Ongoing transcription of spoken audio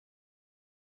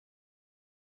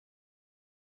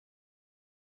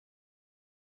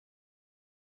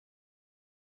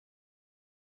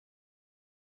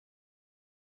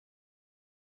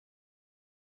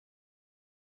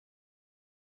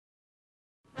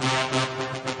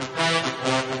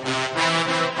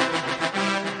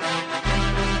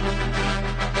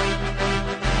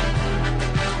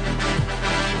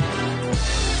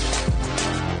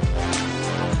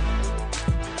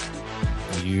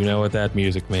what that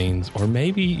music means, or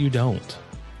maybe you don't.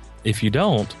 If you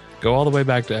don't, go all the way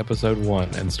back to episode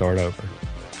 1 and start over.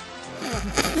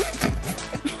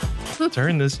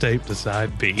 Turn this tape to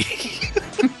side B.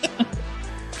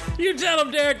 You tell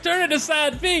him, Derek, turn it to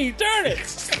side B. Turn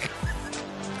it.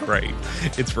 Great.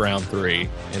 It's round 3,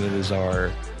 and it is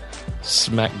our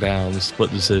SmackDown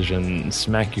split decision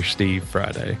Smack Your Steve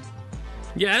Friday.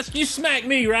 Yes, you smack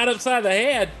me right upside the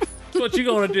head. That's what you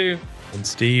gonna do. And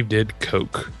Steve did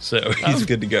Coke, so he's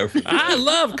good to go. I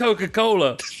love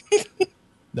Coca-Cola.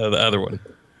 No, the other one.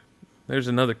 There's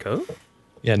another Coke?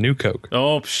 Yeah, new Coke.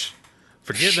 Oh,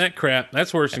 forget that crap.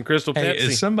 That's worse than Crystal Hey, Pepsi.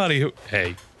 is somebody who...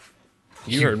 Hey,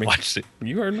 You heard me. Watched it.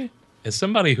 You heard me. As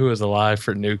somebody who is alive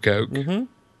for new Coke,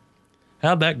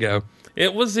 how'd that go?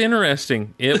 It was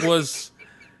interesting. It was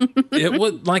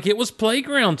it was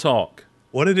playground talk.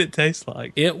 What did it taste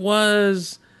like? It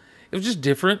was just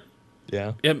different.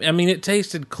 Yeah. I mean, it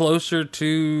tasted closer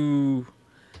to.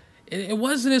 It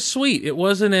wasn't as sweet. It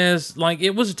wasn't as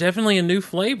it was definitely a new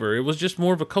flavor. It was just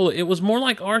more of a cola. It was more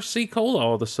like RC Cola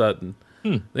all of a sudden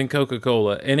than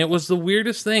Coca-Cola, and it was the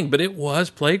weirdest thing. But it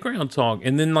was playground talk,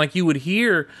 and then you would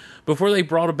hear before they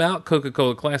brought about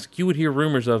Coca-Cola Classic, you would hear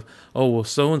rumors of, oh well,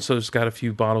 so and so's got a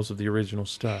few bottles of the original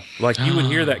stuff. You would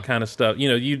hear that kind of stuff.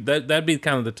 That'd be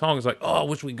kind of the talk. It's like, oh, I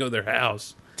wish we'd go to their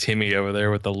house. Timmy over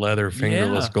there with the leather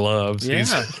fingerless gloves. Yeah.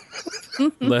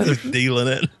 He's Leather. dealing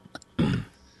it.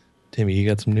 Timmy, you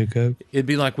got some new Coke? It'd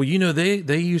be like, well,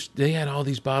 they had all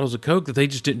these bottles of Coke that they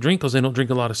just didn't drink because they don't drink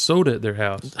a lot of soda at their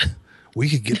house. We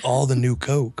could get all the new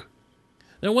Coke.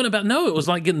 No, what about, no, it was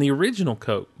like getting the original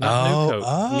Coke, not new Coke.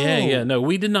 Oh. Yeah, no,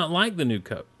 we did not like the new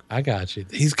Coke. I got you.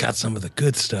 He's got some of the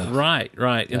good stuff. Right.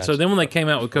 And so then when they came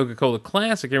out with Coca-Cola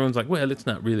Classic, everyone's like, well, it's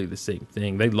not really the same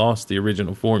thing. They lost the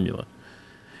original formula.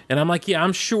 And I'm like, yeah,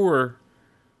 I'm sure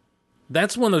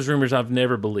that's one of those rumors I've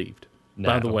never believed,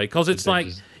 by the way. Because it's like,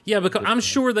 yeah, because I'm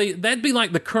sure that'd be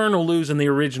like the Colonel losing the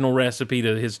original recipe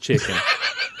to his chicken.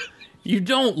 You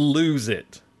don't lose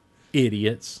it.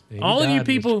 Idiots. All of you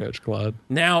people. Coach Claude.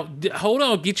 Now, hold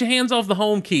on. Get your hands off the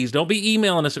home keys. Don't be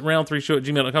emailing us at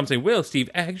round3show@gmail.com saying, well, Steve,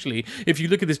 actually, if you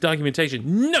look at this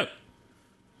documentation,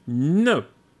 no.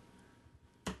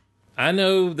 I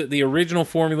know that the original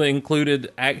formula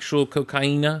included actual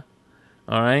cocaine. All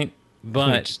right.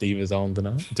 But Steve is on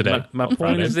today. My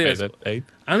point is this.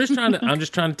 I'm just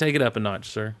trying to take it up a notch,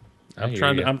 sir. I'm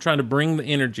trying to bring the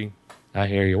energy. I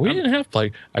hear you. We didn't have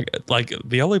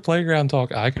the only playground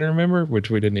talk I can remember, which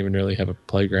we didn't even really have a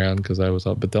playground because I was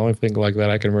up. But the only thing like that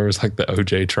I can remember is like the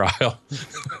OJ trial.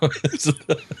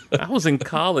 I was in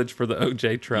college for the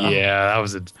OJ trial. Yeah, that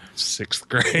was in 6th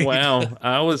grade. Wow,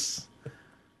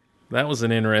 that was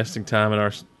an interesting time in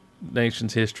our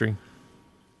nation's history.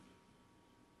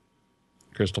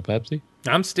 Crystal Pepsi.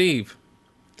 I'm Steve.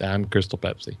 I'm Crystal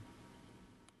Pepsi.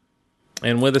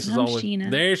 And with us is I'm always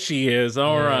Sheena. There she is.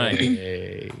 All right.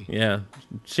 Hey. Yeah.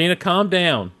 Sheena, calm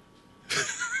down.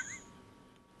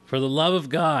 For the love of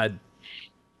God.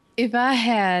 If I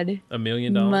had $1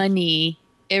 million money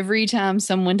every time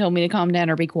someone told me to calm down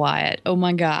or be quiet, oh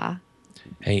my God.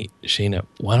 Hey, Sheena,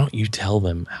 why don't you tell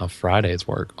them how Fridays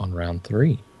work on round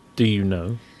 3? Do you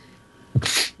know?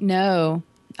 No,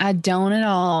 I don't at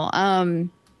all.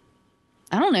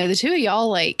 I don't know. The two of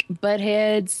y'all butt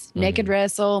heads, naked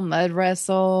wrestle, mud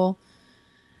wrestle.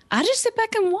 I just sit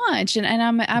back and watch, and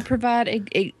I provide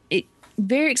a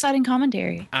very exciting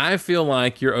commentary. I feel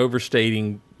like you're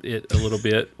overstating it a little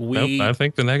bit. Nope, I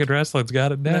think the naked wrestling's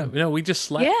got it down. No, we just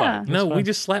slap Yeah. fight. No, we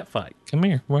just slap fight. Come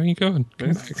here. Where are you going?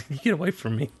 Come Get away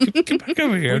from me. back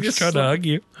over here. I'm just trying to hug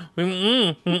you.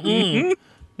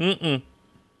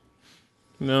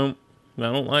 No, I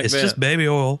don't like It's that. just baby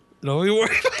oil. No, you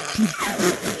worry.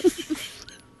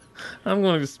 I'm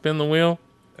going to spin the wheel.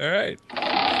 All right.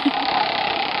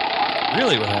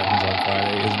 Really what happens on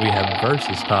Friday is we have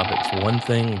versus topics, one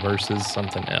thing versus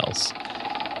something else.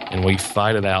 And we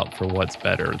fight it out for what's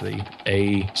better, the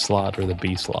A slot or the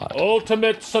B slot.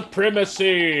 Ultimate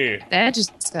supremacy. That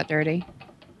just got dirty.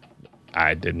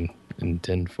 I didn't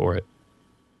intend for it.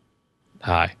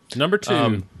 Hi. Number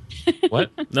 2. What?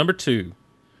 Number 2.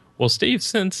 Well, Steve,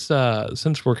 since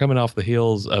we're coming off the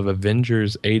heels of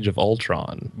Avengers Age of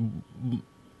Ultron.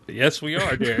 Yes, we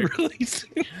are, Derek. Really?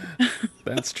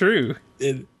 That's true.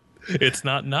 It's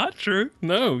not true.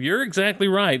 No, you're exactly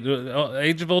right.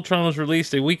 Age of Ultron was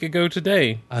released a week ago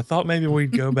today. I thought maybe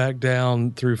we'd go back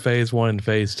down through phase 1 and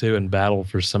phase 2 and battle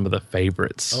for some of the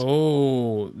favorites.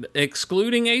 Oh,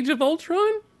 excluding Age of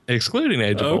Ultron? Excluding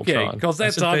Age of Ultron. Okay, because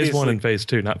that's phase obviously 1 and phase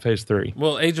 2, not phase 3.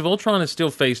 Well, Age of Ultron is still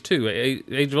phase 2.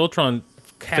 Age of Ultron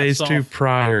caps Phase 2 off.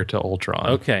 prior to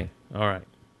Ultron. Okay, all right.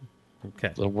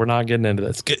 Okay. So we're not getting into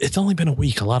this. It's only been a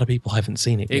week. A lot of people haven't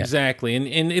seen it yet. Exactly.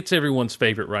 And it's everyone's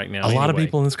favorite right now. A lot of anyway.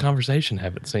 people in this conversation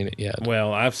haven't seen it yet.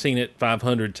 Well, I've seen it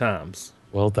 500 times.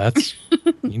 Well, that's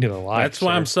you need a like. That's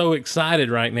why I'm so excited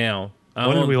right now.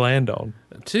 What did we land on?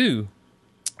 2.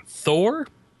 Thor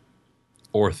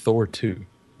or Thor 2?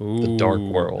 The Dark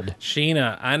World.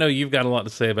 Sheena, I know you've got a lot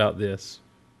to say about this.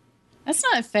 That's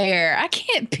not fair. I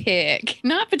can't pick.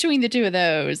 Not between the two of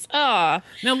those. Oh.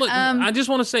 Now, look, I just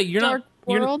want to say Dark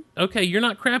World? You're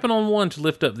not crapping on one to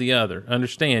lift up the other.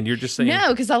 Understand? You're just saying.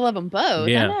 No, because I love them both.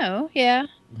 Yeah. I know. Yeah.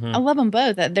 I love them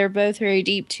both. They're both very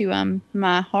deep to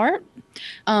my heart.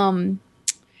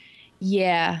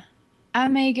 Yeah. I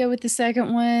may go with the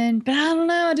second one, but I don't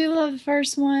know. I do love the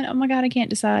first one. Oh my God, I can't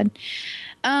decide.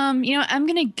 I'm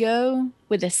going to go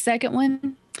with the second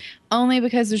one only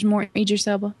because there's more Idris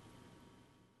Elba.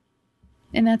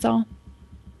 And that's all.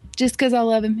 Just because I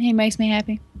love him. He makes me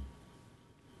happy.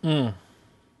 I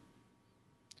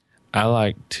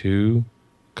like 2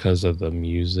 because of the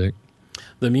music.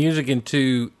 The music in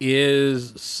 2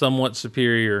 is somewhat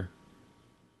superior.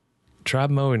 Try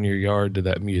mowing your yard to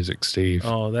that music, Steve.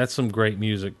 Oh, that's some great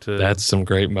music too. That's some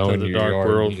great mowing the your Dark yard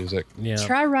World. music. Yeah.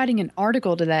 Try writing an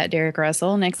article to that, Derek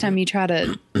Russell, next time you try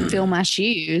to fill my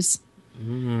shoes.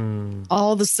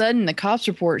 All of a sudden, the cops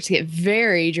reports get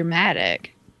very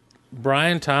dramatic.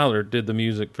 Brian Tyler did the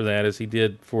music for that, as he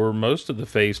did for most of the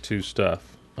Phase 2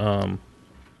 stuff.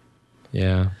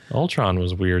 Yeah. Ultron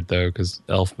was weird, though, because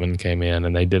Elfman came in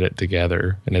and they did it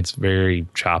together, and it's very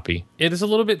choppy. It is a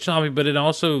little bit choppy, but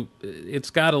it's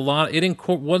got a lot.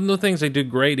 One of the things they do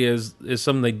great is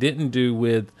something they didn't do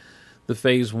with the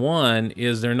Phase 1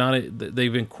 is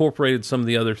they've incorporated some of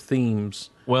the other themes.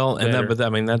 Well, better.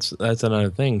 that's another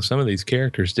thing. Some of these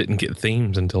characters didn't get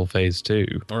themes until Phase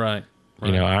 2. All right.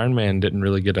 You know, Iron Man didn't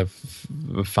really get a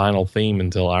final theme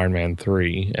until Iron Man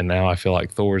 3, and now I feel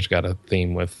like Thor's got a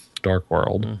theme with Dark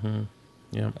World. Mm-hmm.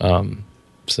 Yeah.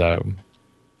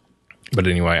 But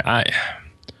anyway, I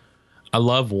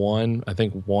love 1. I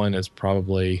think 1 is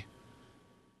probably,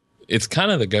 it's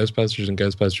kind of the Ghostbusters and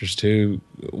Ghostbusters 2.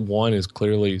 1 is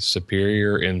clearly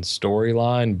superior in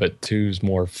storyline, but 2's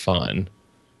more fun.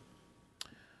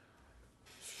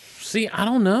 See, I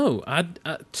don't know.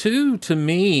 2 to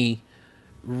me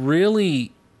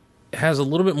really has a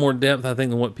little bit more depth, I think,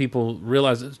 than what people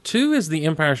realize. 2 is the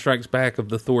Empire Strikes Back of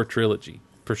the Thor trilogy,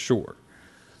 for sure.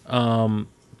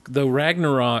 Though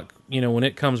Ragnarok, when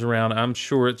it comes around, I'm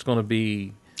sure it's going to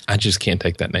be... I just can't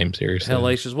take that name seriously.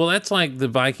 Hellacious. Well, that's like the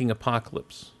Viking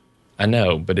apocalypse. I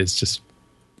know, but it's just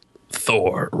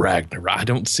Thor, Ragnarok. I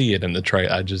don't see it in the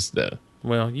trailer. I just...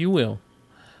 Well, you will.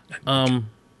 I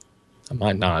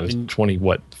might not. It's 40?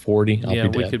 I'll yeah,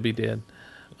 be we dead. could be dead.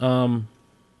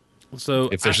 So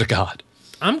if there's a God.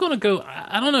 I'm going to go,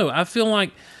 I don't know. I feel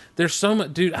like there's so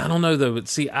much, dude, I don't know though, but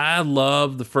see, I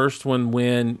love the first one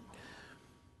when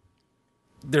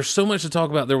there's so much to talk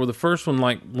about there with the first one,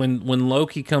 like when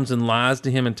Loki comes and lies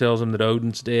to him and tells him that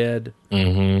Odin's dead,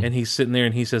 and he's sitting there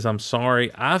and he says, I'm sorry.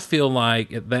 I feel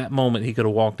like at that moment he could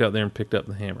have walked out there and picked up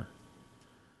the hammer.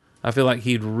 I feel like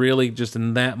he'd really just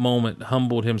in that moment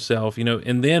humbled himself,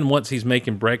 and then once he's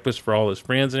making breakfast for all his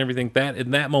friends and everything, that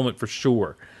in that moment for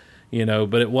sure.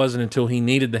 But it wasn't until he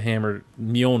needed the hammer,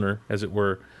 Mjolnir, as it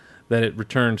were, that it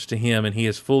returns to him and he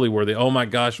is fully worthy. Oh my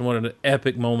gosh, what an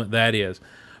epic moment that is.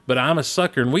 But I'm a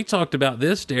sucker, and we talked about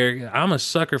this, Derek. I'm a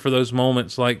sucker for those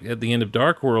moments like at the end of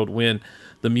Dark World when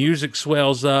the music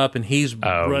swells up and he's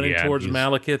running towards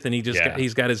Malekith and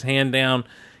he's got his hand down,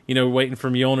 waiting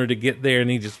for Mjolnir to get there and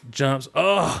he just jumps.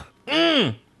 Oh,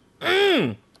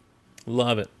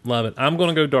 love it. Love it. I'm going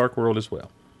to go Dark World as well.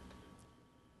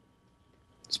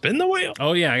 Spin the wheel.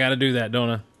 Oh, yeah, I got to do that,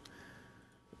 don't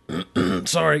I?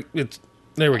 Sorry.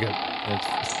 There we go.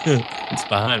 It's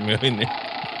behind me.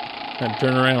 Had to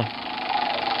turn around.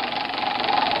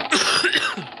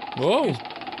 Whoa.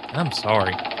 I'm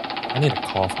sorry. I need a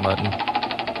cough button.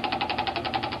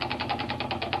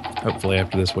 Hopefully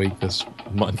after this week, this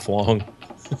month-long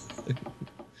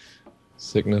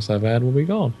sickness I've had will be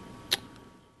gone.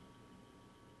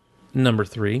 Number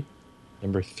 3.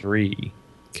 Number 3.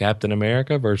 Captain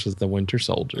America versus the Winter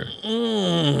Soldier.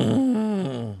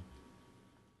 You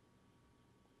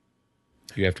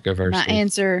have to go first. My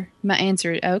answer.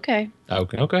 Okay.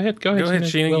 Okay. Go ahead. Go ahead,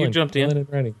 Sheena. You jumped in.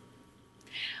 Ready.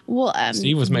 Well,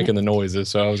 Steve was making the noises,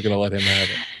 so I was going to let him have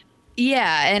it.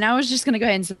 Yeah, and I was just going to go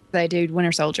ahead and say, dude,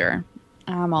 Winter Soldier.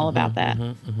 I'm all about that.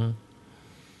 I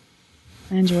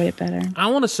enjoyed it better. I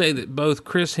want to say that both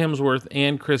Chris Hemsworth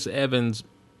and Chris Evans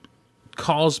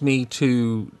caused me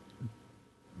to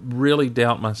really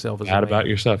doubt myself as a Out man. about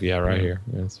yourself. Yeah, right here.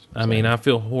 Yes. I mean, I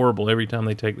feel horrible every time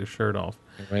they take their shirt off.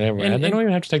 and they don't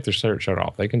even have to take their shirt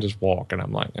off. They can just walk, and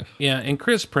I'm like, Yeah, and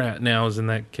Chris Pratt now is in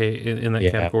that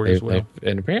category as well.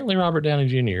 and apparently Robert Downey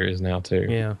Jr. is now too.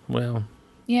 Yeah, well,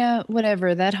 Yeah,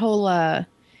 whatever. That whole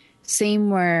scene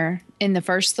where in the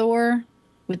first Thor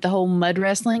with the whole mud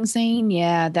wrestling scene,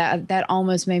 yeah, that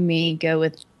almost made me go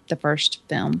with the first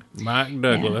film. Mike Yeah,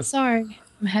 Douglas. sorry.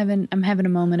 I'm having a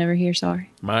moment over here,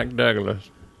 sorry. Mike Douglas.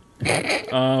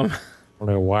 A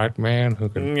white man who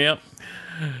can Yep.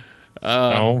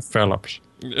 Stone Phillips.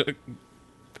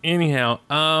 Anyhow,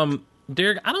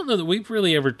 Derek, I don't know that we've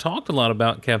really ever talked a lot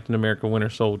about Captain America Winter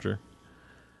Soldier.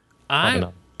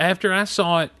 not. After I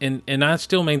saw it, and I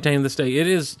still maintain this day, it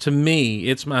is, to me,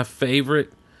 it's my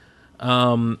favorite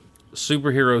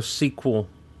superhero sequel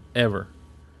ever.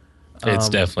 It's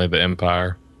definitely the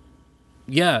Empire.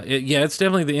 Yeah, it's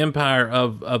definitely the Empire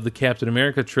of the Captain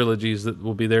America trilogies that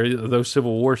will be there. Though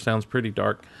Civil War sounds pretty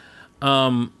dark.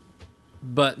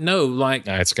 But no, like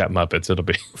Nah, it's got Muppets. It'll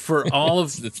be for all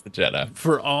of it's the Jedi.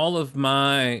 for all of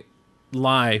my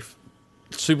life,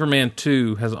 Superman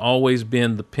 2 has always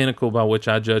been the pinnacle by which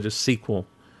I judge a sequel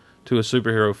to a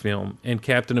superhero film, and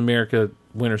Captain America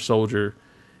Winter Soldier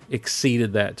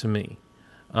exceeded that to me.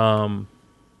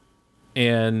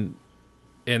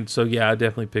 And so yeah, I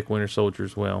definitely pick Winter Soldier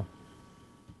as well.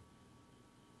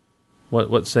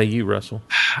 What say you, Russell?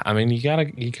 I mean, you kind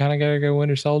of gotta go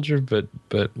Winter Soldier, but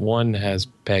one has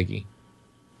Peggy.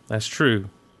 That's true.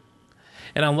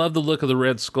 And I love the look of the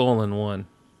Red Skull in one.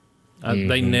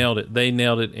 They nailed it. They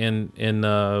nailed it in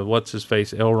what's his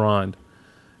face, Elrond,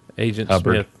 Agent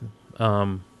Hubbard. Smith.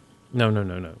 No.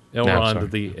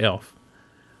 Elrond the elf.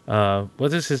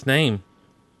 What is his name?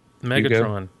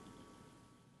 Megatron.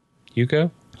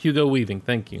 Hugo Weaving.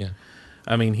 Thank you. Yeah.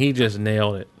 I mean, he just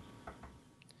nailed it.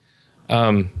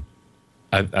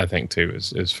 I think two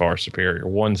is far superior.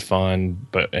 One's fun,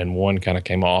 and one kind of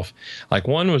came off like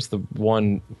one was the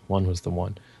one.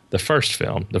 The first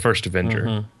film, the first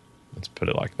Avenger. Let's put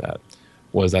it like that.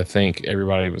 Was I think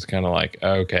everybody was kind of like,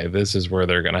 okay, this is where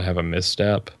they're going to have a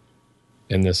misstep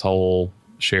in this whole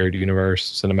shared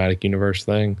universe, cinematic universe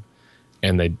thing,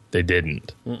 and they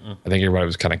didn't. I think everybody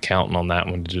was kind of counting on that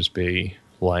one to just be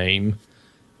lame,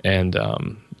 and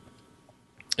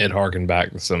it harkened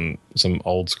back to some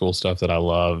old school stuff that I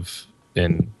love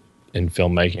in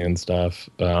filmmaking and stuff.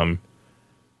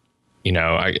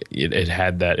 It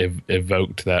had that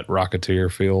evoked that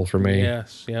Rocketeer feel for me.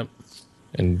 Yes. Yep.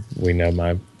 And we know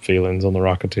my feelings on the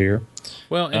Rocketeer.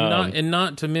 Well, and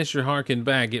not to miss your harken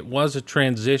back, it was a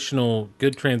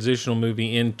good transitional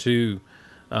movie into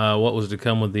what was to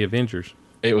come with the Avengers.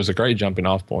 It was a great jumping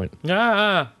off point.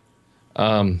 But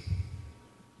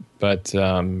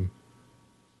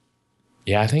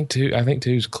yeah, I think two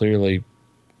is clearly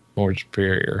more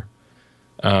superior.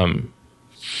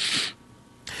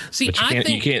 See, But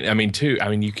you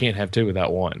can't have two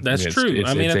without one. That's true.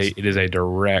 It is a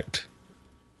direct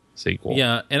sequel.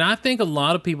 Yeah, and I think a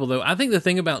lot of people, though, I think the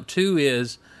thing about two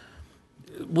is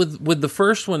with the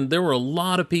first one, there were a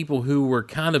lot of people who were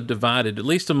kind of divided, at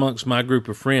least amongst my group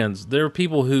of friends. There were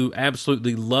people who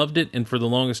absolutely loved it, and for the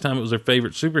longest time, it was their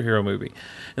favorite superhero movie.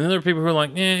 And then there were people who were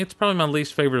like, it's probably my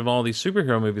least favorite of all these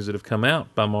superhero movies that have come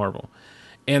out by Marvel.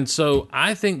 And so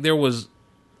I think there was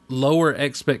lower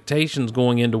expectations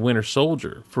going into Winter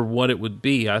Soldier for what it would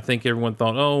be. I think everyone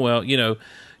thought, oh, well,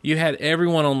 you had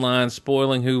everyone online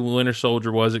spoiling who Winter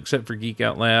Soldier was except for Geek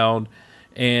Out Loud,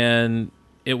 and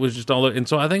it was just all. And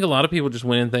so I think a lot of people just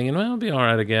went in thinking, well, it'll be all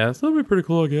right, I guess. That'll be pretty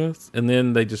cool, I guess. And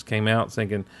then they just came out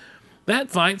thinking, that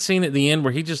fight scene at the end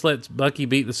where he just lets Bucky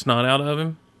beat the snot out of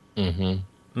him.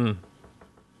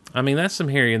 I mean, that's some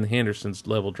Harry and the Hendersons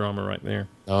level drama right there.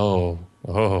 Oh.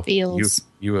 Feels.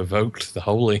 You evoked the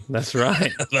holy. That's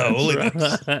right. The holy.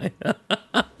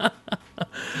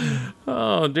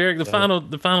 Oh, Derek, the final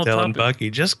Telling topic. Bucky,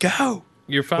 just go.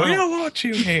 Your final. We don't want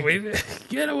you here.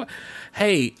 Get away.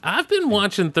 Hey, I've been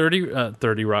watching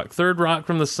 30 Rock, Third Rock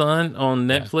from the Sun on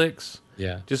Netflix.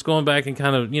 Yeah. Just going back and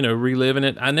kind of, reliving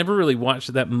it. I never really watched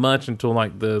it that much until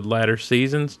like the latter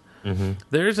seasons.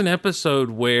 There's an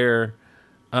episode where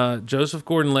Joseph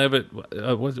Gordon-Levitt,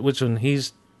 which one?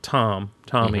 He's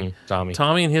Tommy.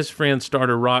 Tommy and his friends start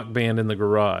a rock band in the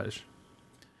garage.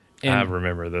 And, I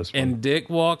remember this one. And Dick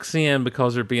walks in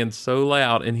because they're being so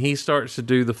loud, and he starts to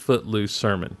do the Footloose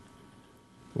sermon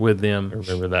with them. I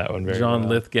remember that one very John well.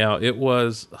 Lithgow. It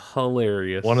was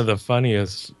hilarious. One of the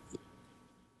funniest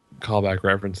callback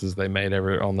references they made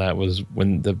ever on that was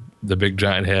when the big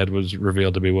giant head was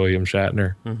revealed to be William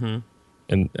Shatner.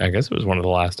 And I guess it was one of the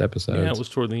last episodes. Yeah, it was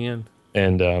toward the end.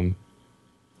 And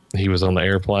he was on the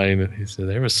airplane and he said,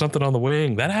 there was something on the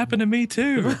wing. That happened to me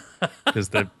too. Because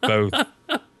they both,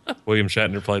 William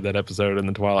Shatner played that episode in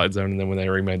The Twilight Zone, and then when they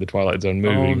remade the Twilight Zone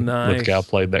movie, nice. Lithgow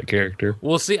played that character.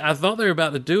 Well, see, I thought they were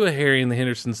about to do a Harry and the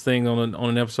Hendersons thing on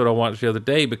an episode I watched the other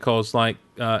day because, like,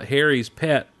 Harry's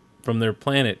pet from their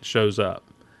planet shows up.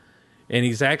 And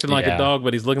he's acting like a dog,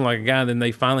 but he's looking like a guy, and then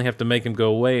they finally have to make him go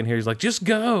away, and Harry's like, just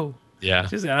go. Yeah.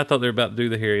 I thought they were about to do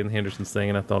the Harry and the Hendersons thing,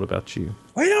 and I thought about you.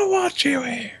 We don't want you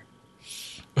here.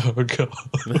 Oh,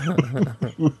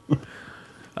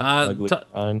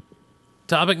 God.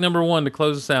 Topic number 1 to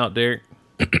close us out, Derek.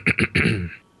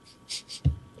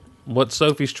 What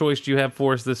Sophie's Choice do you have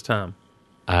for us this time?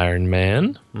 Iron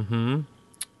Man. Mm-hmm.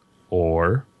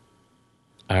 Or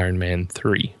Iron Man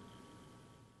 3.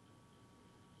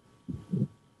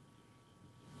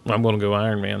 I'm going to go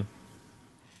Iron Man.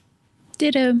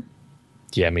 Ditto.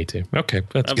 Yeah, me too. Okay,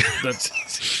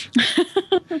 that's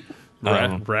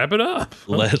wrap it up.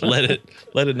 let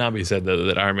it not be said though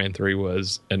that Iron Man 3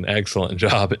 was an excellent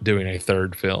job at doing a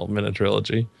third film in a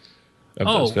trilogy of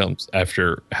those films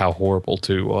after how horrible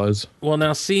 2 was. Well,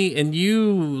 now see, and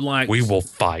you like we will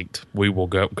fight. We will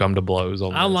come to blows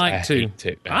on. I like 2.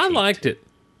 I liked it.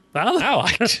 I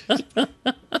liked it.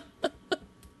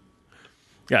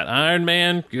 Got Iron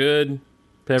Man, good.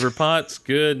 Pepper Potts,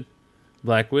 good.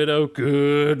 Black Widow,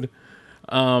 good.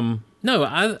 No,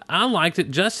 I liked it.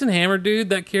 Justin Hammer, dude,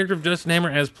 that character of Justin Hammer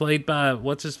as played by,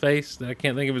 what's his face? I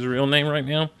can't think of his real name right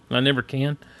now. I never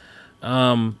can.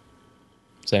 Sam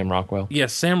Rockwell.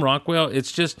 Yes, Sam Rockwell.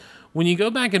 It's just, when you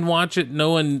go back and watch it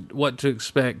knowing what to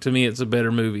expect, to me it's a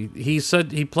better movie. He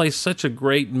plays such a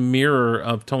great mirror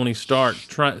of Tony Stark.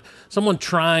 Someone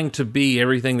trying to be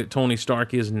everything that Tony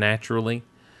Stark is naturally.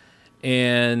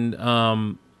 And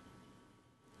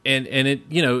it,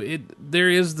 you know, there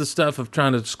is the stuff of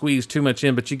trying to squeeze too much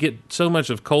in, but you get so much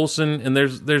of Coulson, and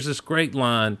there's this great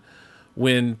line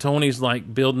when Tony's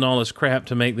like building all this crap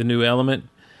to make the new element,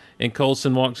 and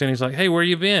Coulson walks in, he's like, "Hey, where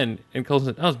you been?" And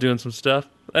Coulson, "I was doing some stuff."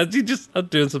 I was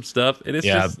doing some stuff, and it's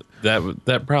just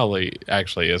that probably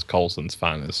actually is Coulson's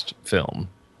finest film.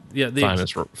 Yeah,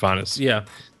 finest. Yeah,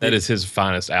 that is his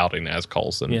finest outing as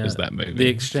Coulson. Is that movie? The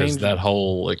exchange, that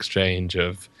whole exchange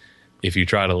of, if you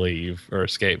try to leave or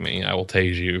escape me, I will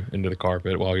tase you into the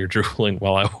carpet while you're drooling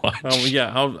while I watch. Oh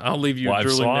yeah, I'll leave you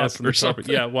drooling mess in the carpet.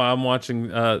 Yeah, while I'm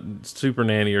watching Super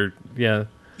Nanny or the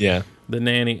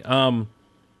Nanny.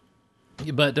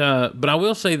 But I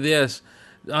will say this.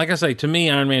 Like I say, to me,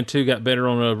 Iron Man 2 got better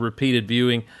on a repeated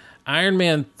viewing. Iron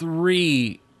Man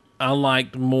 3, I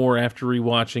liked more after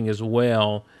rewatching as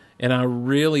well. And I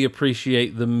really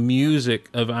appreciate the music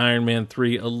of Iron Man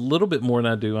 3 a little bit more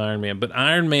than I do Iron Man. But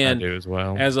Iron Man, I do as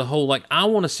well. As a whole, like, I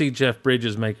want to see Jeff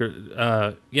Bridges make a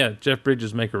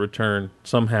return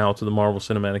somehow to the Marvel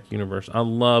Cinematic Universe. I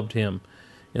loved him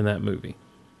in that movie.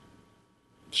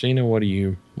 Sheena, what do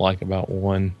you like about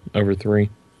 1 over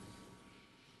 3?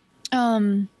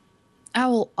 I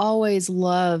will always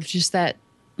love just that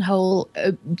whole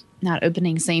not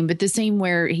opening scene, but the scene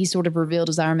where he sort of revealed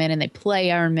as Iron Man and they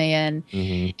play Iron Man,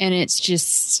 and it's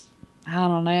just, I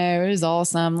don't know, it was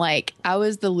awesome. Like, I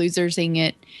was the loser seeing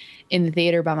it in the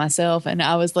theater by myself, and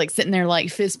I was like sitting there like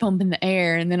fist pumping the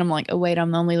air, and then I'm like, oh wait,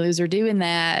 I'm the only loser doing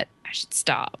that. I should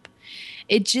stop.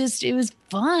 It was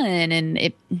fun, and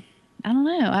I don't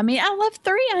know. I mean, I love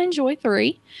 3. I enjoy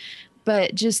 3,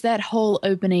 but just that whole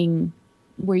opening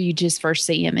where you just first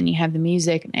see him and you have the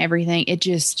music and everything, it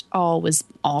just all was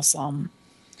awesome.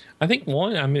 I think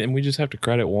 1, I mean, we just have to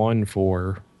credit 1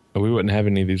 for, we wouldn't have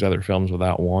any of these other films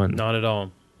without 1. Not at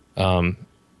all.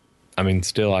 I mean,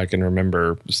 still, I can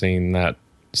remember seeing that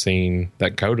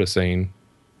Coda scene,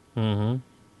 where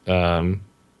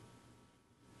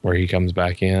he comes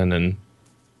back in and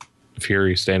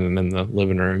Fury's standing in the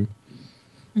living room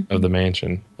of the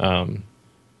mansion.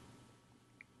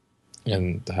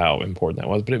 And how important that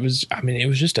was, but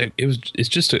it's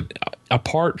just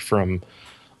apart from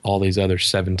all these other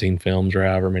 17 films or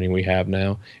however many we have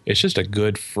now, it's just a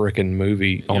good freaking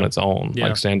movie on its own,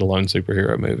 like standalone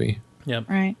superhero movie. Yep.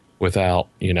 Right. Without,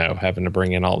 having to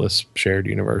bring in all this shared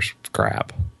universe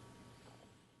crap.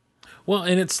 Well,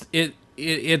 and it's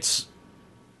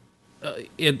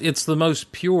the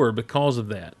most pure because of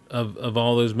that, of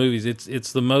all those movies.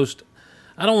 It's the most,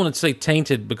 I don't want to say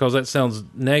tainted because that sounds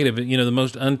negative, the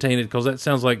most untainted, because that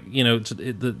sounds like,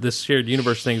 this shared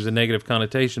universe thing is a negative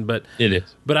connotation, but it is.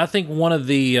 But I think one of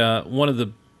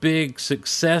the big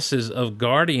successes of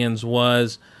Guardians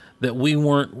was that we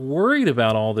weren't worried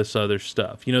about all this other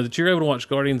stuff. That you're able to watch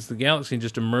Guardians of the Galaxy and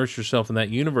just immerse yourself in that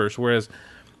universe, whereas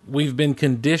we've been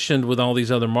conditioned with all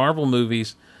these other Marvel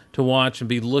movies to watch and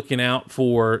be looking out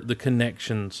for the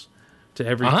connections to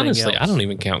everything Honestly, else. I don't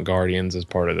even count Guardians as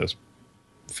part of this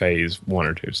phase 1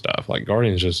 or 2 stuff. Like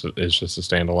Guardians is just a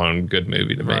standalone good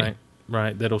movie to me.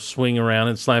 Right. That'll swing around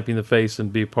and slap you in the face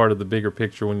and be part of the bigger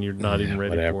picture when you're not even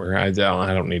ready for it.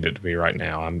 I don't need it to be right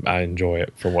now. I enjoy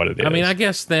it for what it is. I mean, I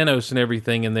guess Thanos and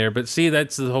everything in there, but see,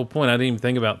 that's the whole point. I didn't even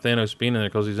think about Thanos being in there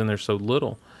because he's in there so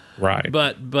little. Right.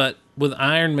 But with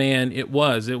Iron Man, it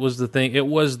was the thing. It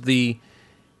was the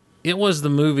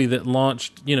movie that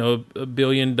launched, $1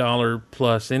 billion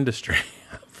plus industry.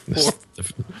 The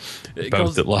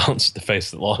face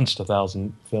that launched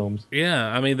 1,000 films. Yeah,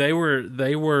 I mean they were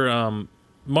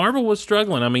Marvel was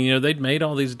struggling. I mean, they'd made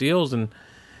all these deals, and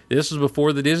this was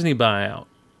before the Disney buyout,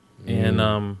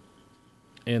 and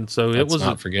so Let's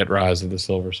not forget Rise of the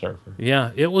Silver Surfer.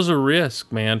 Yeah, it was a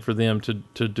risk, man, for them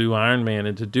to do Iron Man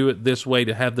and to do it this way,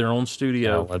 to have their own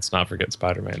studio. Let's not forget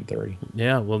Spider-Man 3.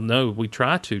 Yeah, well, no, we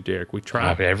try to, Derek. We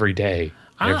try every day.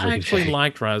 I actually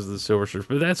liked Rise of the Silver Surfer,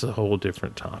 but that's a whole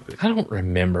different topic. I don't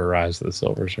remember Rise of the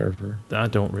Silver Surfer. I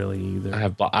don't really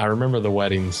either. I remember the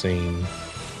wedding scene,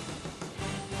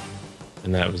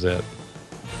 and that was it.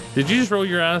 Did you just roll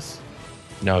your eyes?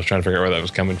 No, I was trying to figure out where that was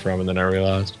coming from, and then I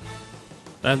realized.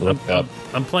 I'm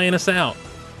playing us out.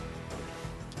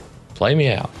 Play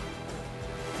me out.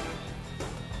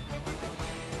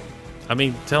 I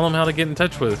mean, tell them how to get in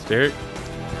touch with us, Derek.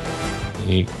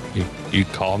 You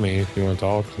call me if you want to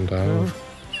talk sometime.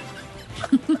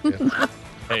 Yeah.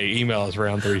 Hey, email us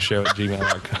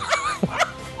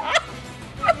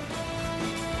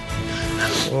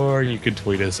round3show@gmail.com. Or you could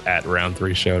tweet us at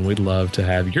Round3Show, and we'd love to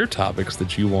have your topics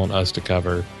that you want us to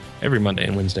cover every Monday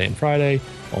and Wednesday and Friday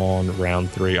on Round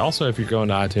 3. Also, if you're going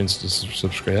to iTunes to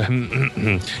subscribe,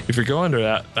 if you're going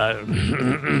to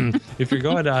iTunes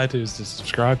to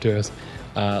subscribe to us,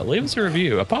 leave us a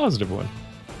review, a positive one.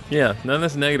 Yeah, none of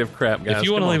this negative crap, guys. If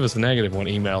you want to leave us a negative one,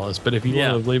 email us. But if you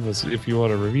want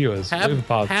to review us, leave a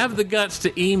positive. Have the guts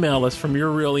to email us from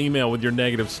your real email with your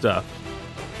negative stuff,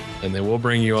 and then we'll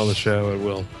bring you on the show and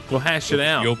we'll hash it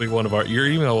out. Your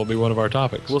email will be one of our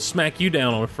topics. We'll smack you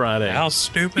down on a Friday. How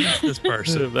stupid is this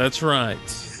person? That's right.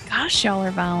 Gosh, y'all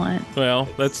are violent. Well,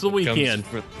 that's the weekend.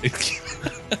 It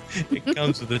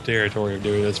comes with the territory of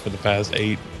doing this for the past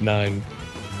 8, 9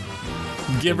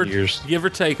 years. Give or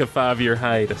take a 5-year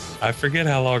hiatus. I forget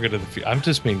how long into the I'm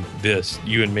just mean this,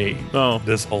 you and me. Oh.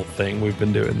 This whole thing, we've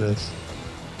been doing this.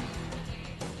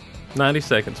 90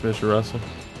 seconds, Mr. Russell.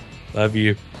 Love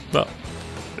you. Well,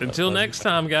 until next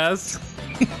time, guys.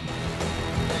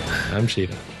 I'm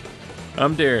Sheeta.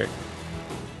 I'm Derek.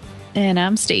 And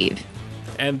I'm Steve.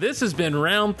 And this has been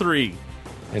Round 3.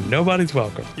 And nobody's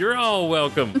welcome. You're all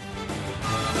welcome.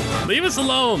 Leave us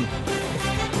alone.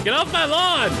 Get off my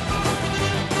lawn.